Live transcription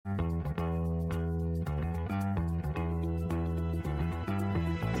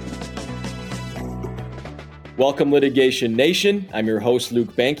Welcome, Litigation Nation. I'm your host,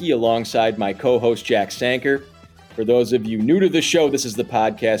 Luke Benke, alongside my co-host, Jack Sanker. For those of you new to the show, this is the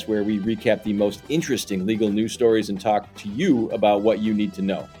podcast where we recap the most interesting legal news stories and talk to you about what you need to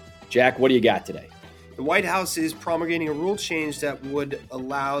know. Jack, what do you got today? The White House is promulgating a rule change that would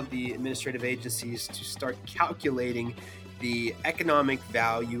allow the administrative agencies to start calculating the economic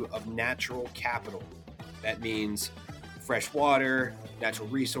value of natural capital. That means fresh water, natural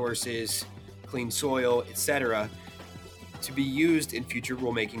resources, clean soil, etc., to be used in future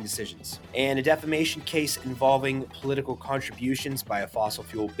rulemaking decisions. And a defamation case involving political contributions by a fossil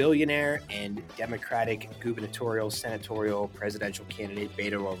fuel billionaire and Democratic gubernatorial, senatorial, presidential candidate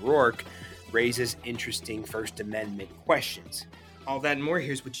Beto O'Rourke raises interesting First Amendment questions. All that and more,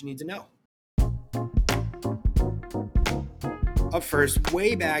 here's what you need to know. Up first,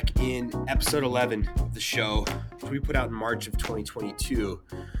 way back in episode 11 of the show, which we put out in March of 2022,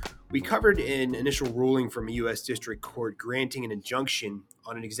 we covered an initial ruling from a U.S. District Court granting an injunction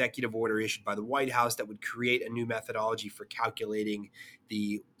on an executive order issued by the White House that would create a new methodology for calculating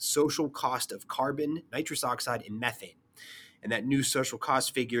the social cost of carbon, nitrous oxide, and methane. And that new social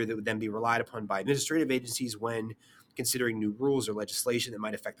cost figure that would then be relied upon by administrative agencies when considering new rules or legislation that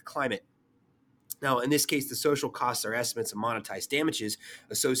might affect the climate. Now, in this case, the social costs are estimates of monetized damages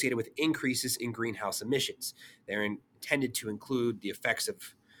associated with increases in greenhouse emissions. They're intended to include the effects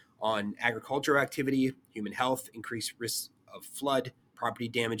on agricultural activity, human health, increased risks of flood, property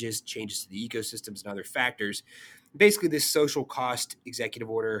damages, changes to the ecosystems, and other factors. Basically, this social cost executive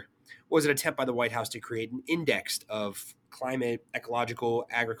order was an attempt by the White House to create an index of climate, ecological,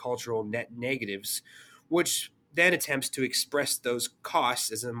 agricultural net negatives, which then attempts to express those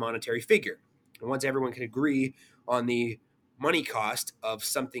costs as a monetary figure. And once everyone can agree on the money cost of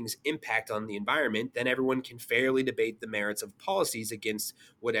something's impact on the environment, then everyone can fairly debate the merits of policies against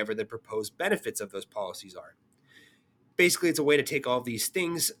whatever the proposed benefits of those policies are. Basically, it's a way to take all of these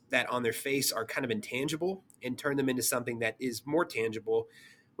things that on their face are kind of intangible and turn them into something that is more tangible,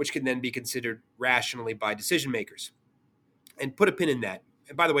 which can then be considered rationally by decision makers. And put a pin in that.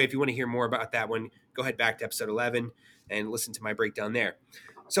 And by the way, if you want to hear more about that one, go ahead back to episode 11 and listen to my breakdown there.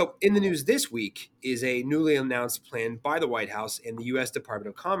 So in the news this week is a newly announced plan by the White House and the U.S. Department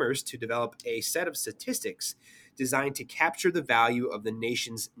of Commerce to develop a set of statistics designed to capture the value of the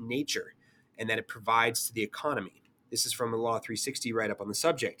nation's nature and that it provides to the economy. This is from the Law 360 write-up on the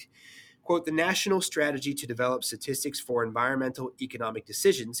subject. Quote, the National Strategy to Develop Statistics for Environmental Economic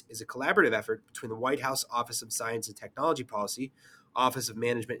Decisions is a collaborative effort between the White House Office of Science and Technology Policy, Office of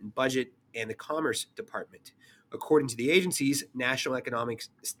Management and Budget, and the Commerce Department. According to the agencies, national economic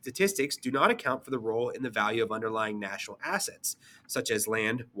statistics do not account for the role in the value of underlying national assets, such as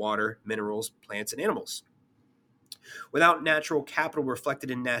land, water, minerals, plants, and animals. Without natural capital reflected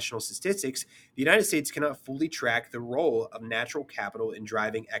in national statistics, the United States cannot fully track the role of natural capital in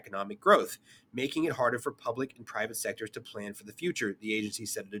driving economic growth, making it harder for public and private sectors to plan for the future, the agency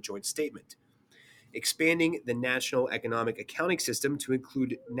said in a joint statement. Expanding the National Economic Accounting System to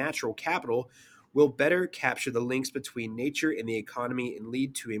include natural capital will better capture the links between nature and the economy and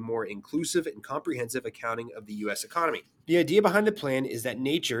lead to a more inclusive and comprehensive accounting of the U.S. economy. The idea behind the plan is that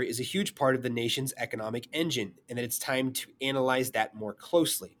nature is a huge part of the nation's economic engine and that it's time to analyze that more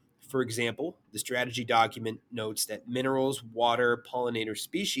closely. For example, the strategy document notes that minerals, water, pollinator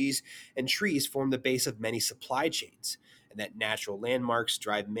species, and trees form the base of many supply chains, and that natural landmarks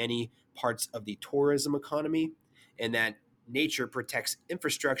drive many parts of the tourism economy, and that nature protects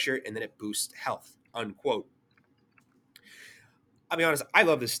infrastructure and that it boosts health, unquote. I'll be honest, I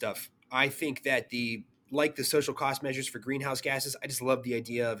love this stuff. I think that like the social cost measures for greenhouse gases, I just love the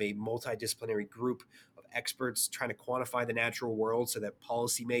idea of a multidisciplinary group of experts trying to quantify the natural world so that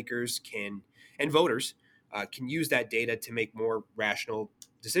policymakers and voters can use that data to make more rational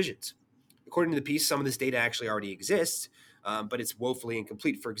decisions. According to the piece, some of this data actually already exists, but it's woefully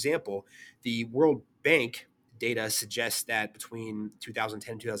incomplete. For example, the World Bank data suggests that between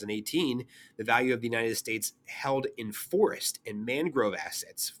 2010 and 2018, the value of the United States held in forest and mangrove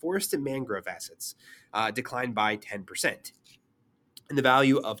assets declined by 10%. And the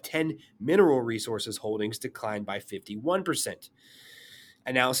value of 10 mineral resources holdings declined by 51%.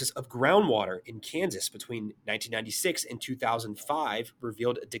 Analysis of groundwater in Kansas between 1996 and 2005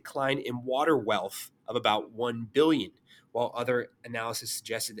 revealed a decline in water wealth of about $1 billion, while other analysis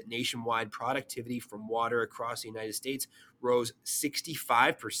suggested that nationwide productivity from water across the United States rose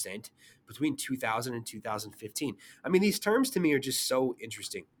 65% between 2000 and 2015. I mean, these terms to me are just so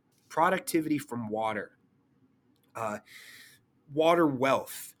interesting. Productivity from water, water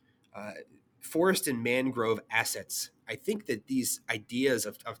wealth, forest and mangrove assets. I think that these ideas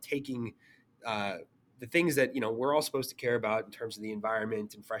of taking the things that, we're all supposed to care about in terms of the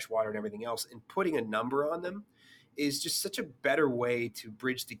environment and fresh water and everything else, and putting a number on them is just such a better way to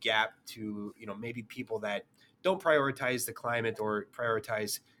bridge the gap to, maybe people that don't prioritize the climate or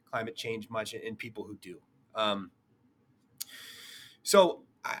prioritize climate change much, and people who do. So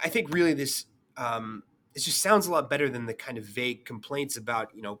I think really this, it just sounds a lot better than the kind of vague complaints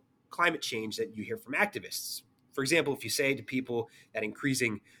about, climate change that you hear from activists. For example, if you say to people that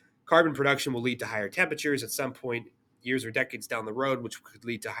increasing carbon production will lead to higher temperatures at some point, years or decades down the road, which could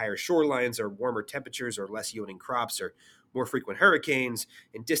lead to higher shorelines or warmer temperatures or less yielding crops or more frequent hurricanes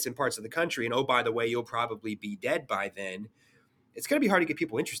in distant parts of the country. And oh, by the way, you'll probably be dead by then. It's going to be hard to get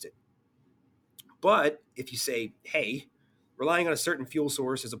people interested. But if you say, hey, relying on a certain fuel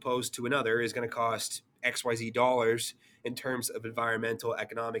source as opposed to another is going to cost XYZ dollars in terms of environmental,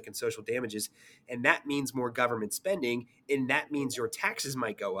 economic, and social damages, and that means more government spending, and that means your taxes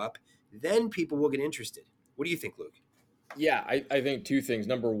might go up, then people will get interested. What do you think, Luke? Yeah, I think two things.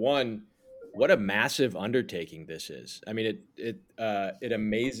 Number one, what a massive undertaking this is. I mean, it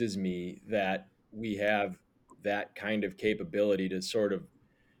amazes me that we have that kind of capability to sort of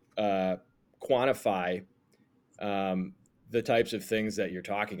uh, quantify the types of things that you're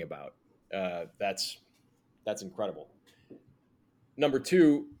talking about. That's incredible. Number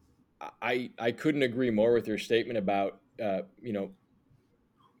two, I couldn't agree more with your statement about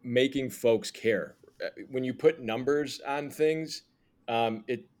making folks care. When you put numbers on things,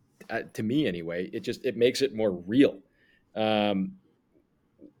 it to me anyway, it makes it more real. Um,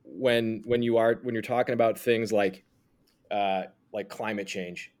 when you're talking about things like climate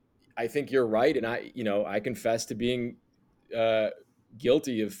change, I think you're right, and I confess to being uh,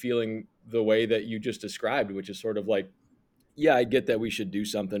 guilty of feeling the way that you just described, which is sort of like, yeah, I get that we should do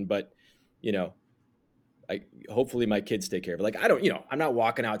something, but you know, hopefully my kids take care of it. Like I don't, I'm not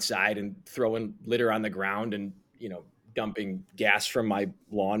walking outside and throwing litter on the ground and dumping gas from my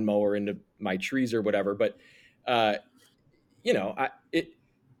lawnmower into my trees or whatever. But uh,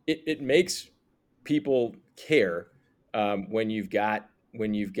 it makes people care when you've got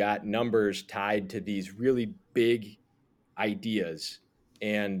numbers tied to these really big ideas,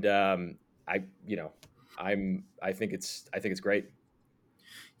 and I you know I think it's great.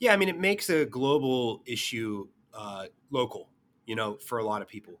 Yeah, I mean, it makes a global issue local, for a lot of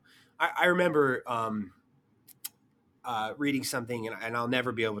people. I remember reading something, and I'll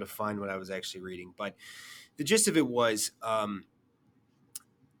never be able to find what I was actually reading, but the gist of it was,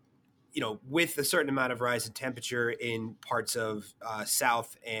 with a certain amount of rise in temperature in parts of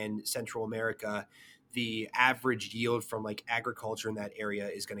South and Central America, the average yield from like agriculture in that area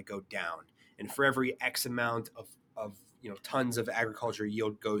is going to go down. And for every X amount of tons of agriculture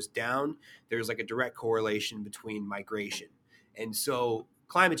yield goes down, there's like a direct correlation between migration. And so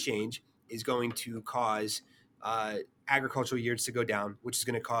climate change is going to cause agricultural yields to go down, which is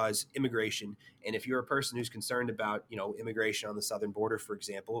going to cause immigration. And if you're a person who's concerned about, immigration on the southern border, for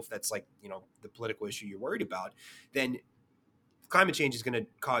example, if that's like, the political issue you're worried about, then climate change is going to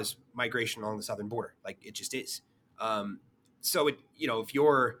cause migration along the southern border. Like it just is. So if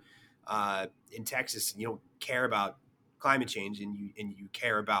you're in Texas and you don't care about climate change and you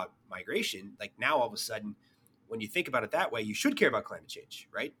care about migration, like now all of a sudden, when you think about it that way, you should care about climate change,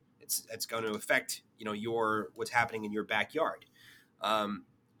 right? It's going to affect your what's happening in your backyard.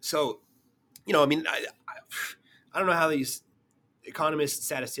 So I mean, I don't know how these economists,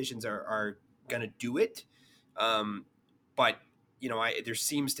 statisticians are going to do it, but there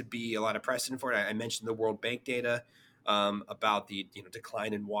seems to be a lot of precedent for it. I mentioned the World Bank data about the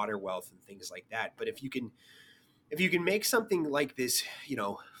decline in water wealth and things like that. But if you can make something like this,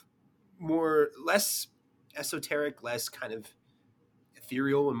 less esoteric, less kind of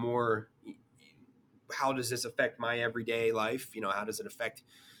ethereal, and more, how does this affect my everyday life? How does it affect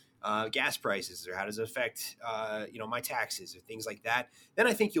gas prices, or how does it affect my taxes or things like that? Then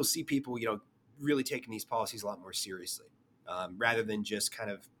I think you'll see people really taking these policies a lot more seriously, rather than just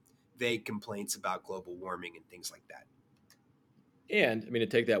kind of vague complaints about global warming and things like that. And I mean, to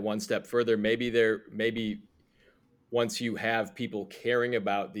take that one step further, maybe once you have people caring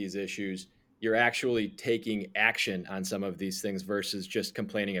about these issues, you're actually taking action on some of these things versus just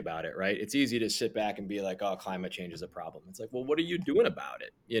complaining about it, right? It's easy to sit back and be like, oh, climate change is a problem. It's like, well, what are you doing about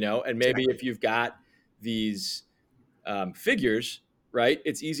it? And maybe if you've got these figures, right,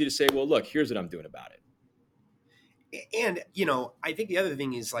 it's easy to say, well, look, here's what I'm doing about it. And, I think the other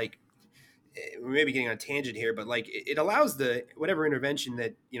thing is like, we're maybe getting on a tangent here, but like it allows the whatever intervention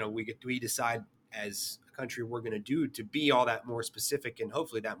that, we decide as a country we're going to do to be all that more specific and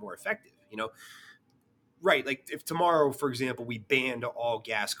hopefully that more effective. Right. Like if tomorrow, for example, we banned all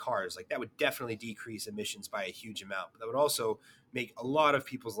gas cars, like that would definitely decrease emissions by a huge amount. But that would also make a lot of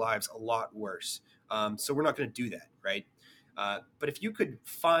people's lives a lot worse. So we're not going to do that, right? But if you could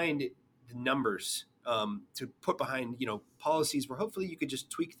find the numbers to put behind, policies where hopefully you could just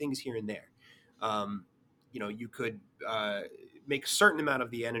tweak things here and there. You could make a certain amount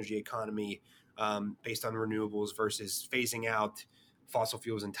of the energy economy based on renewables versus phasing out fossil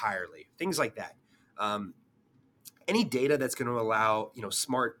fuels entirely, things like that. Any data that's going to allow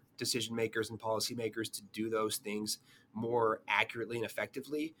smart decision makers and policymakers to do those things more accurately and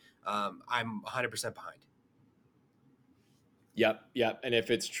effectively, I'm 100% behind. Yep. And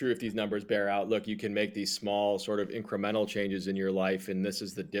if it's true, if these numbers bear out, look, you can make these small sort of incremental changes in your life, and this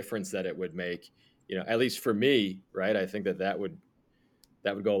is the difference that it would make. At least for me, right? I think that would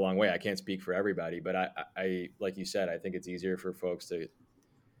go a long way. I can't speak for everybody, but I like you said, I think it's easier for folks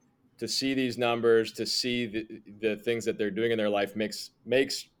to see these numbers, to see the things that they're doing in their life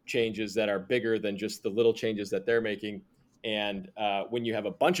makes changes that are bigger than just the little changes that they're making. And when you have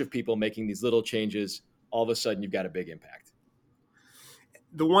a bunch of people making these little changes, all of a sudden you've got a big impact.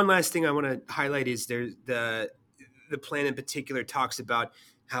 The one last thing I want to highlight is there's the plan in particular talks about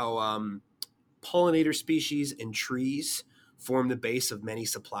how pollinator species and trees form the base of many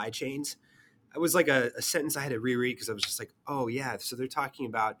supply chains. It was like a sentence I had to reread because I was just like, oh yeah. So they're talking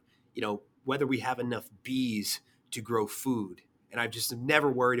about, whether we have enough bees to grow food. And I've just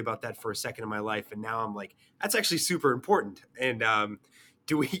never worried about that for a second in my life. And now I'm like, that's actually super important. And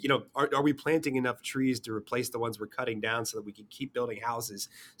do we, are we planting enough trees to replace the ones we're cutting down so that we can keep building houses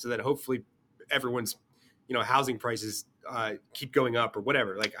so that hopefully everyone's, housing prices keep going up or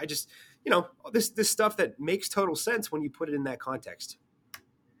whatever. Like I just, this stuff that makes total sense when you put it in that context.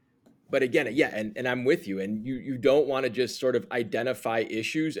 But again, yeah, and I'm with you. And you don't want to just sort of identify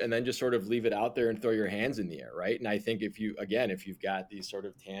issues and then just sort of leave it out there and throw your hands in the air, right? And I think if you've got these sort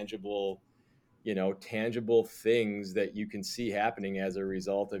of tangible things that you can see happening as a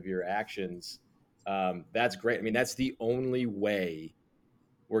result of your actions, that's great. I mean, that's the only way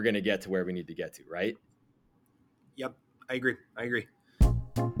we're going to get to where we need to get to, right? Yep, I agree.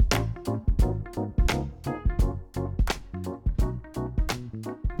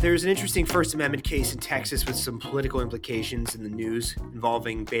 There's an interesting First Amendment case in Texas with some political implications in the news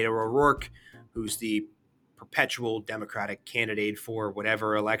involving Beto O'Rourke, who's the perpetual Democratic candidate for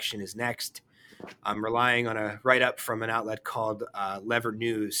whatever election is next. I'm relying on a write-up from an outlet called Lever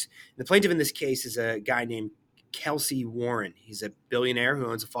News. And the plaintiff in this case is a guy named Kelcy Warren. He's a billionaire who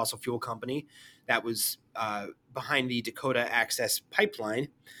owns a fossil fuel company that was behind the Dakota Access Pipeline.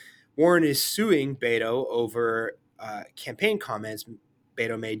 Warren is suing Beto over campaign comments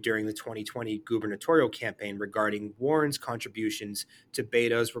Beto made during the 2020 gubernatorial campaign regarding Warren's contributions to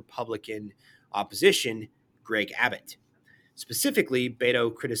Beto's Republican opposition, Greg Abbott. Specifically,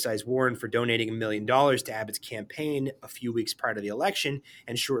 Beto criticized Warren for donating $1 million to Abbott's campaign a few weeks prior to the election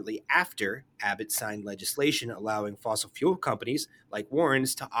and shortly after Abbott signed legislation allowing fossil fuel companies like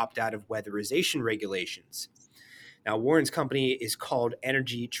Warren's to opt out of weatherization regulations. Now, Warren's company is called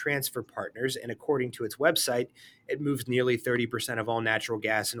Energy Transfer Partners, and according to its website, it moves nearly 30% of all natural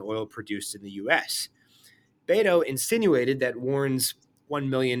gas and oil produced in the U.S. Beto insinuated that Warren's $1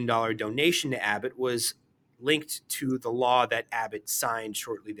 million donation to Abbott was linked to the law that Abbott signed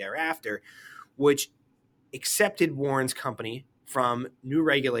shortly thereafter, which accepted Warren's company from new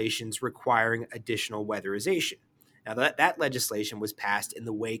regulations requiring additional weatherization. Now, that legislation was passed in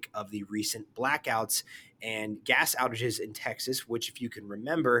the wake of the recent blackouts and gas outages in Texas, which, if you can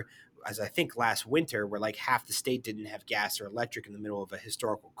remember, as I think last winter, where like half the state didn't have gas or electric in the middle of a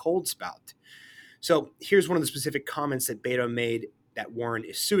historical cold spout. So here's one of the specific comments that Beto made that Warren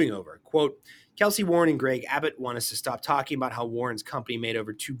is suing over. Quote, Kelcy Warren and Greg Abbott want us to stop talking about how Warren's company made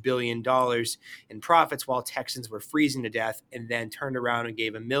over $2 billion in profits while Texans were freezing to death and then turned around and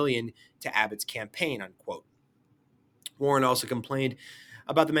gave $1 million to Abbott's campaign, unquote. Warren also complained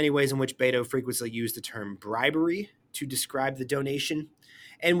about the many ways in which Beto frequently used the term bribery to describe the donation.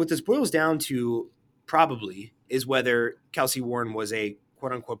 And what this boils down to probably is whether Kelcy Warren was a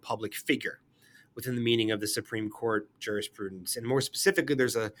quote-unquote public figure within the meaning of the Supreme Court jurisprudence. And more specifically,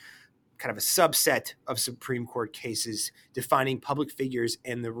 there's a kind of a subset of Supreme Court cases defining public figures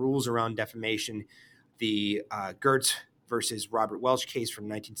and the rules around defamation. The Gertz versus Robert Welch case from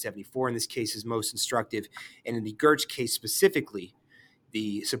 1974 in this case is most instructive. And in the Gertz case specifically,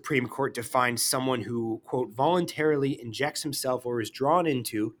 the Supreme Court defines someone who, quote, voluntarily injects himself or is drawn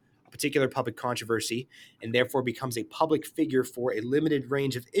into a particular public controversy and therefore becomes a public figure for a limited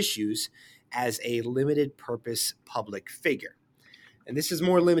range of issues as a limited purpose public figure. And this is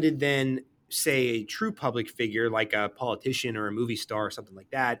more limited than say, a true public figure like a politician or a movie star or something like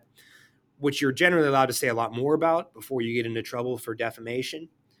that, which you're generally allowed to say a lot more about before you get into trouble for defamation.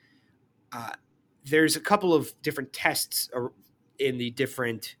 There's a couple of different tests in the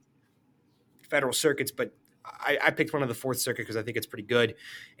different federal circuits, but I picked one of the Fourth Circuit because I think it's pretty good.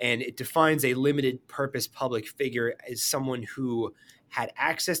 And it defines a limited purpose public figure as someone who had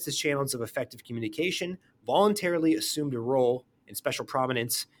access to channels of effective communication, voluntarily assumed a role in special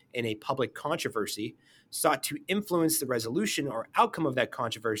prominence in a public controversy, sought to influence the resolution or outcome of that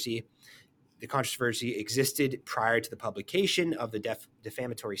controversy. The controversy existed prior to the publication of the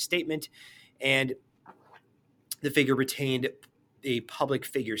defamatory statement, and the figure retained a public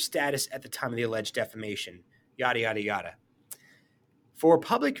figure status at the time of the alleged defamation, yada, yada, yada. For a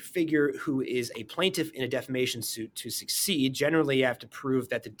public figure who is a plaintiff in a defamation suit to succeed, generally you have to prove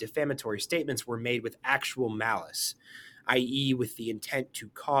that the defamatory statements were made with actual malice, i.e. with the intent to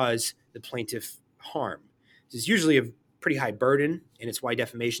cause the plaintiff harm. This is usually a pretty high burden, and it's why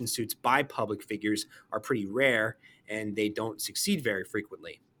defamation suits by public figures are pretty rare, and they don't succeed very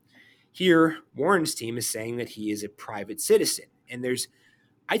frequently. Here, Warren's team is saying that he is a private citizen, and there's,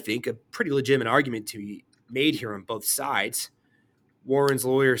 I think, a pretty legitimate argument to be made here on both sides. Warren's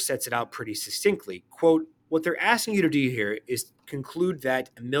lawyer sets it out pretty succinctly. Quote, "What they're asking you to do here is conclude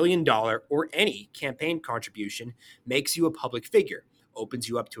that $1 million or any campaign contribution makes you a public figure, opens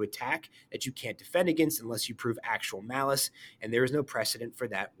you up to attack that you can't defend against unless you prove actual malice, and there is no precedent for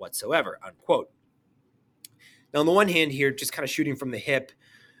that whatsoever," unquote. Now, on the one hand here, just kind of shooting from the hip,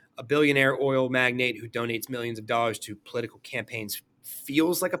 a billionaire oil magnate who donates millions of dollars to political campaigns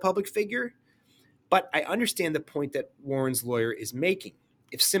feels like a public figure. But I understand the point that Warren's lawyer is making.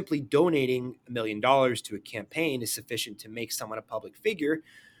 If simply donating $1 million to a campaign is sufficient to make someone a public figure,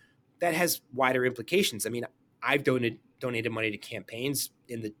 that has wider implications. I mean, I've donated money to campaigns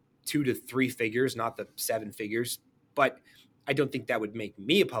in the 2 to 3 figures, not the 7 figures, but I don't think that would make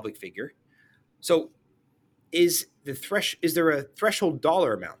me a public figure. So is there a threshold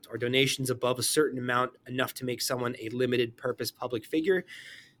dollar amount? Are donations above a certain amount enough to make someone a limited purpose public figure?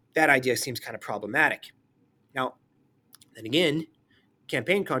 That idea seems kind of problematic. Now, then again,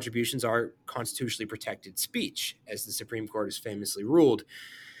 campaign contributions are constitutionally protected speech, as the Supreme Court has famously ruled.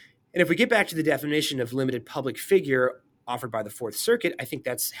 And if we get back to the definition of limited public figure offered by the Fourth Circuit, I think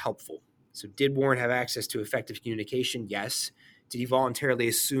that's helpful. So did Warren have access to effective communication? Yes. Did he voluntarily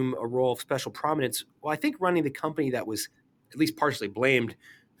assume a role of special prominence? Well, I think running the company that was at least partially blamed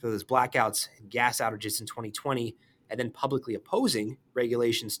for those blackouts and gas outages in 2020, and then publicly opposing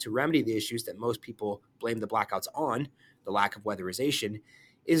regulations to remedy the issues that most people blame the blackouts on, the lack of weatherization,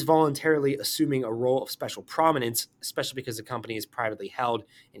 is voluntarily assuming a role of special prominence, especially because the company is privately held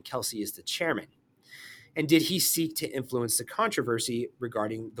and Kelsey is the chairman. And did he seek to influence the controversy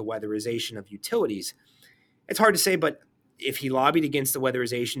regarding the weatherization of utilities? It's hard to say, but if he lobbied against the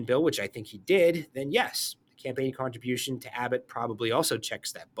weatherization bill, which I think he did, then yes, the campaign contribution to Abbott probably also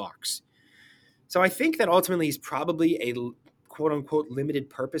checks that box. So I think that ultimately he's probably a quote-unquote limited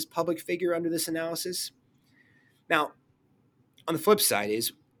purpose public figure under this analysis. Now, on the flip side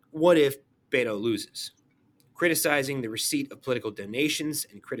is, what if Beto loses? Criticizing the receipt of political donations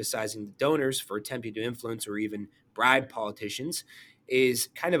and criticizing the donors for attempting to influence or even bribe politicians is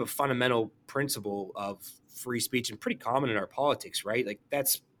kind of a fundamental principle of free speech and pretty common in our politics, right? Like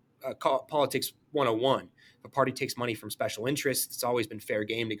that's politics 101. If a party takes money from special interests, it's always been fair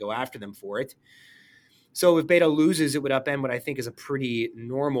game to go after them for it. So if Beto loses, it would upend what I think is a pretty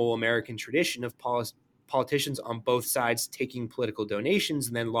normal American tradition of politicians on both sides taking political donations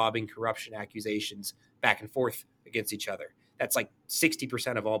and then lobbing corruption accusations back and forth against each other. That's like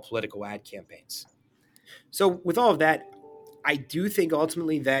 60% of all political ad campaigns. So with all of that, I do think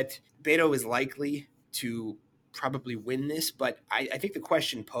ultimately that Beto is likely to probably win this, but I think the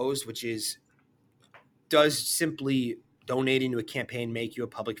question posed, which is, does simply donating to a campaign make you a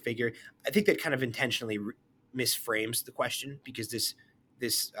public figure? I think that kind of intentionally misframes the question, because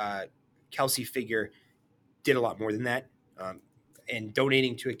this Kelsey figure did a lot more than that. And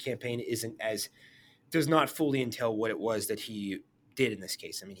donating to a campaign does not fully entail what it was that he did in this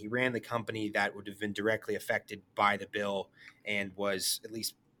case. I mean, he ran the company that would have been directly affected by the bill and was, at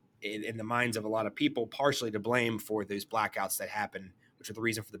least in the minds of a lot of people, partially to blame for those blackouts that happened, which are the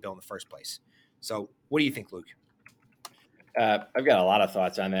reason for the bill in the first place. So what do you think, Luke? I've got a lot of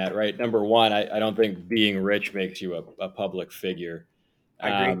thoughts on that, right? Number one, I don't think being rich makes you a public figure.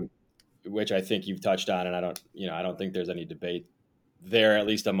 I agree. Which I think you've touched on, and I don't think there's any debate there, at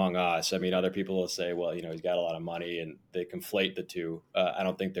least among us. I mean, other people will say, well, he's got a lot of money, and they conflate the two. I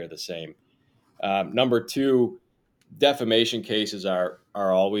don't think they're the same. Number two, defamation cases are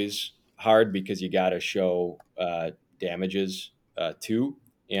always hard because you got to show damages too.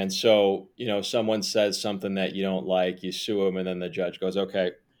 And so, someone says something that you don't like, you sue them, and then the judge goes,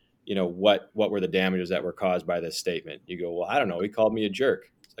 okay, what were the damages that were caused by this statement? You go, well, I don't know. He called me a jerk.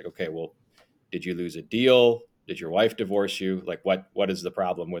 It's like, okay, well, did you lose a deal? Did your wife divorce you? Like, what is the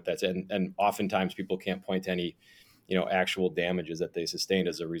problem with that? And oftentimes people can't point to any, actual damages that they sustained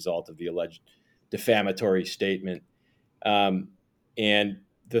as a result of the alleged defamatory statement. And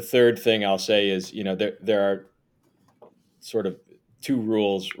the third thing I'll say is, there are sort of two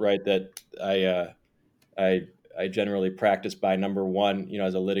rules, right, that I generally practice by. Number one,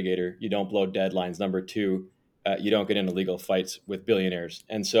 as a litigator, you don't blow deadlines. Number two, you don't get into legal fights with billionaires.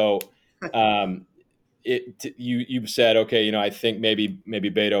 And so, you said, okay, I think maybe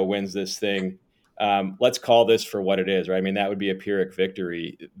Beto wins this thing. Let's call this for what it is, right? I mean, that would be a Pyrrhic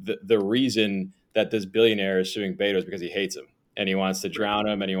victory. The reason that this billionaire is suing Beto is because he hates him and he wants to drown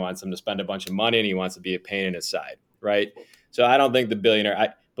him and he wants him to spend a bunch of money and he wants to be a pain in his side, right? So I don't think the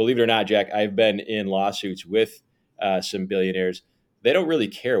billionaire, believe it or not, Jack, I've been in lawsuits with some billionaires. They don't really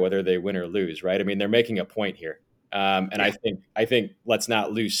care whether they win or lose, right? I mean, they're making a point here. And I think let's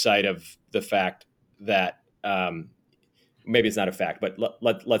not lose sight of the fact that maybe it's not a fact, but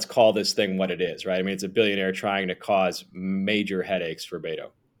let's call this thing what it is, right? I mean, it's a billionaire trying to cause major headaches for Beto.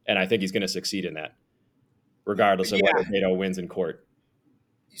 And I think he's going to succeed in that, regardless of whether Beto wins in court.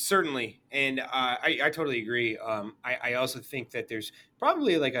 Certainly. And I totally agree. I also think that there's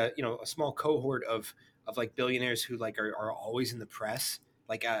probably like a small cohort of like billionaires who like are always in the press,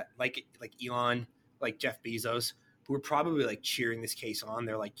 like Elon, like Jeff Bezos, who are probably like cheering this case on.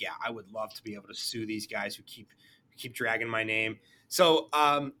 They're like, yeah, I would love to be able to sue these guys who keep dragging my name. So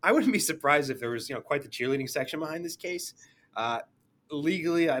I wouldn't be surprised if there was quite the cheerleading section behind this case.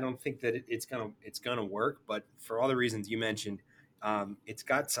 Legally, I don't think that it's gonna work, but for all the reasons you mentioned, it's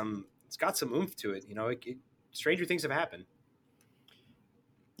got some oomph to it. Stranger things have happened.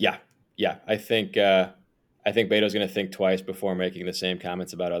 Yeah. I think Beto's going to think twice before making the same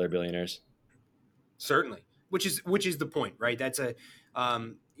comments about other billionaires. Certainly, which is the point, right? That's a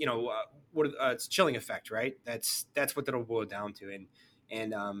it's chilling effect, right? That's what that'll boil down to.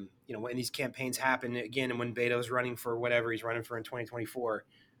 And when these campaigns happen again, and when Beto's running for whatever he's running for in 2024,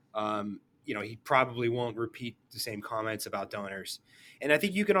 he probably won't repeat the same comments about donors. And I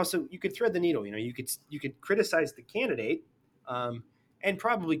think you could thread the needle. You could criticize the candidate, and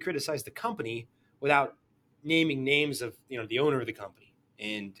probably criticize the company without naming names of the owner of the company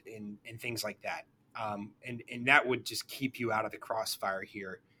and things like that. And that would just keep you out of the crossfire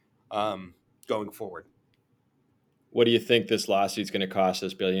here going forward. What do you think this lawsuit's going to cost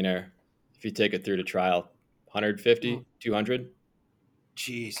this billionaire if you take it through to trial? 150, 200?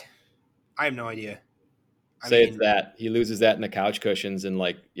 Jeez, I have no idea. It's that. He loses that in the couch cushions in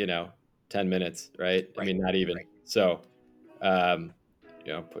 10 minutes, right? I mean, not even. Right. So,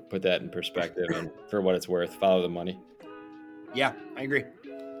 put that in perspective and for what it's worth, follow the money. Yeah, I agree.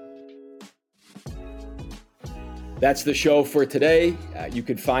 That's the show for today. You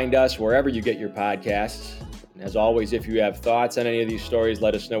can find us wherever you get your podcasts. And as always, if you have thoughts on any of these stories,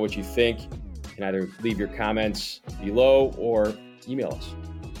 let us know what you think. You can either leave your comments below or email us.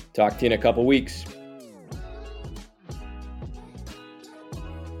 Talk to you in a couple weeks.